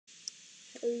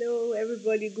Hello,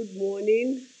 everybody. Good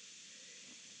morning.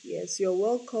 Yes, you're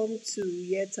welcome to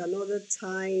yet another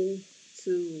time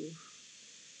to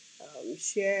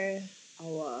share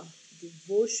our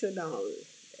devotional,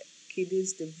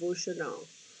 kiddies devotional.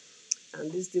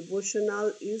 And this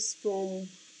devotional is from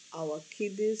our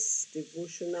kiddies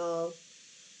devotional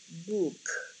book.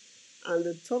 And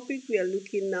the topic we are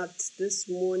looking at this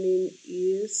morning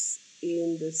is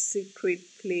in the secret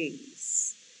place.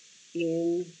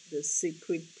 In the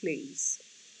secret place.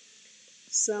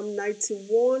 Psalm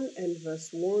 91 and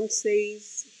verse 1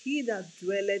 says, He that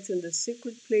dwelleth in the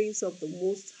secret place of the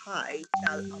Most High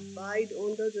shall abide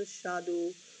under the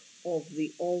shadow of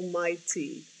the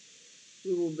Almighty.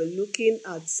 We will be looking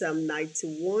at Psalm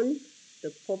 91,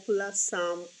 the popular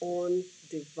psalm on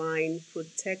divine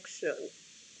protection.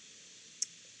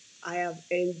 I have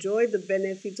enjoyed the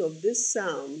benefit of this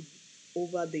psalm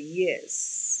over the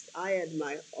years. I and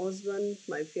my husband,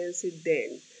 my fiancé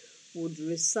then, would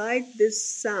recite this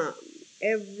psalm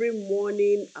every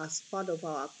morning as part of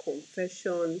our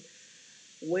confession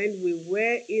when we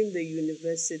were in the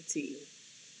university.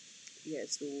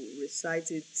 Yes, we would recite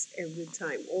it every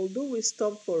time. Although we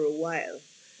stopped for a while,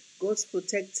 God's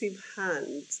protective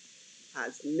hand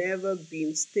has never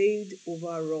been stayed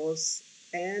over us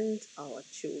and our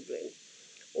children.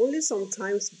 Only some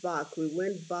times back, we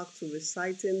went back to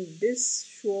reciting this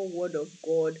sure word of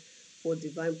God for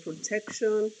divine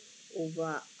protection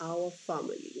over our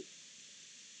family.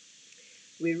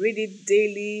 We read it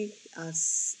daily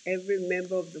as every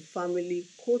member of the family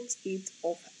quotes it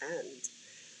offhand.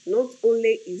 Not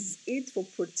only is it for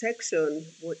protection,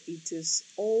 but it is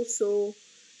also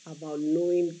about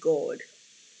knowing God.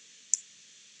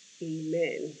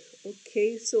 Amen.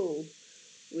 Okay, so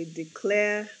we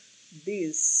declare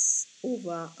this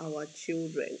over our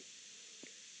children.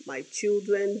 My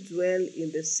children dwell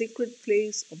in the secret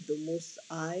place of the Most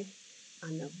High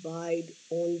and abide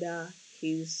under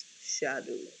his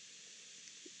shadow.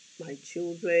 My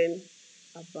children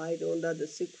abide under the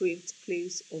secret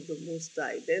place of the Most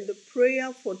High. Then the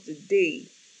prayer for today.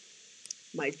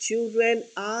 My children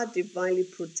are divinely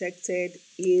protected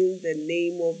in the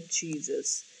name of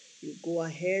Jesus. You go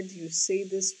ahead, you say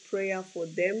this prayer for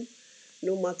them,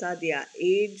 no matter their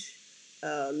age,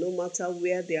 no matter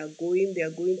where they are going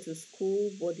to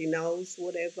school, boarding house,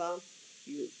 whatever.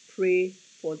 You pray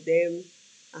for them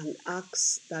and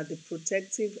ask that the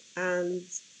protective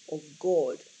hands of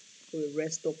God will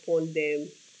rest upon them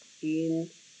in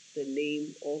the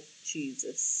name of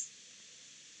Jesus.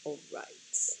 All right.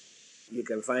 You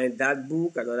can find that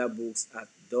book and other books at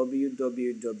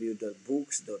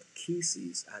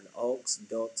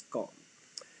www.books.kisses.org.com.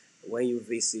 When you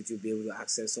visit, you'll be able to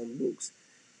access some books.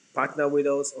 Partner with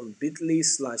us on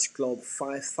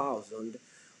bit.ly/club5000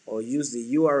 or use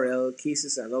the URL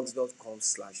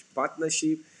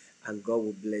kissesandhugs.com/partnership, and God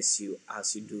will bless you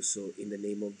as you do so in the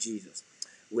name of Jesus.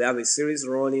 We have a series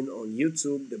running on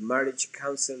YouTube. The Marriage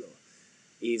Counselor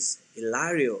is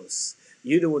hilarious.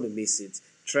 You don't want to miss it.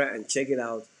 Try and check it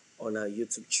out on our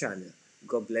YouTube channel.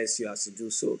 God bless you as you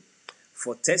do so.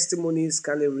 For testimonies,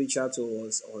 kindly reach out to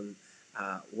us on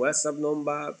WhatsApp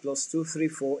number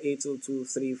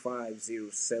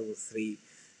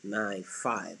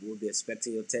 +234-802-3507395. We'll be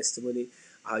expecting your testimony.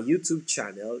 Our YouTube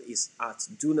channel is at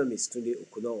Dunamis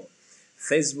Okunowo.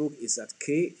 Facebook is at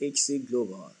KHC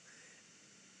Global.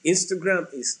 Instagram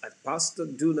is at Pastor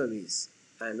Dunamis,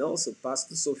 and also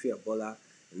Pastor Sophia Bola.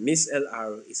 Miss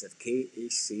LR is at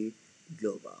KHC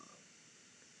Global.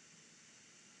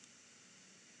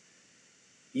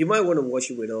 You might want to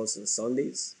worship with us on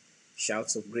Sundays,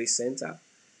 Shouts of Grace Center.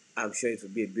 I'm sure it will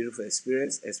be a beautiful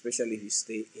experience, especially if you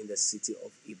stay in the city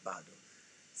of Ibadan.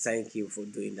 Thank you for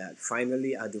doing that.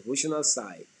 Finally, our devotional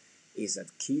site is at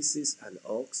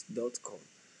kissesandhugs.com.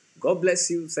 God bless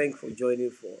you. Thank you for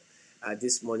joining for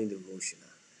this morning devotional.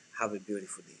 Have a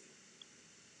beautiful day.